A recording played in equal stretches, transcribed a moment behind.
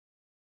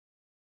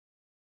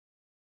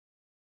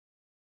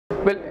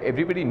Well,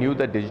 everybody knew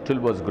that digital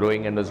was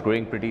growing and was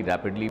growing pretty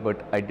rapidly,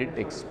 but I didn't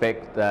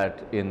expect that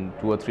in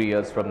 2 or 3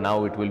 years from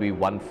now it will be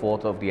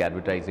 1/4 of the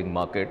advertising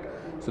market.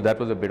 So that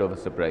was a bit of a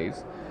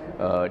surprise.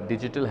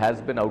 Digital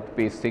has been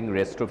outpacing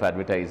rest of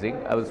advertising.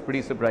 I was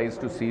pretty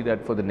surprised to see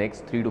that for the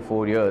next 3 to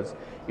 4 years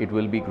it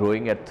will be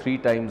growing at 3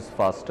 times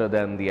faster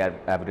than the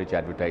average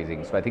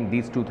advertising. So I think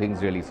these two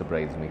things really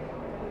surprised me.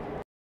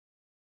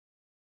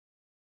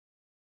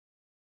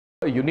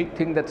 A unique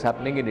thing that's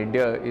happening in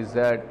India is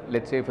that,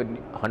 let's say if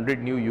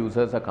 100 new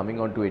users are coming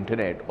onto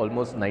internet,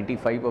 almost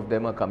 95 of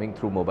them are coming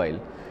through mobile.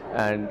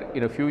 And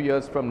in a few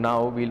years from now,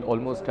 we'll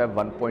almost have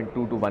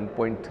 1.2 to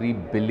 1.3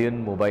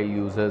 billion mobile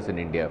users in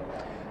India.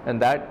 And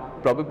that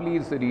probably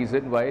is the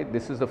reason why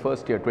this is the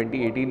first year,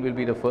 2018 will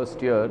be the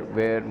first year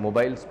where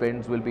mobile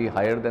spends will be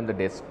higher than the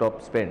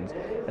desktop spends.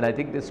 And I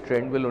think this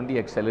trend will only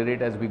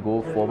accelerate as we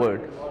go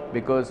forward,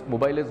 because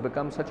mobile has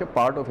become such a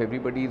part of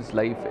everybody's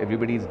life,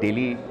 everybody's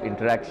daily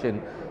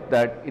interaction,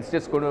 that it's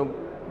just going to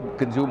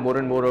consume more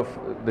and more of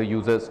the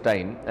user's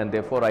time, and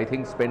therefore I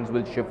think spends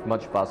will shift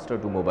much faster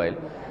to mobile.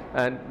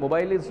 And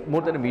mobile is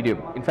more than a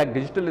medium. In fact,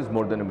 digital is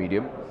more than a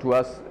medium. To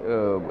us,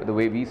 the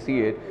way we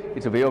see it,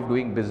 it's a way of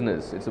doing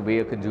business. It's a way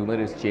a consumer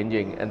is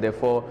changing, and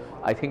therefore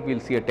I think we'll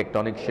see a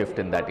tectonic shift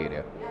in that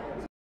area.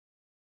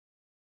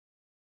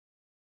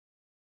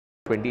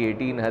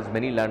 2018 has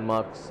many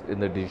landmarks in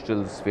the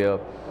digital sphere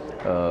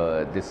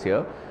this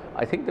year.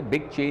 I think the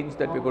big change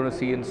that we're going to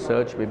see in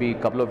search maybe a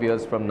couple of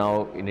years from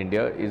now in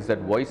India is that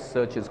voice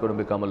search is going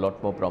to become a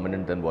lot more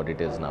prominent than what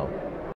it is now.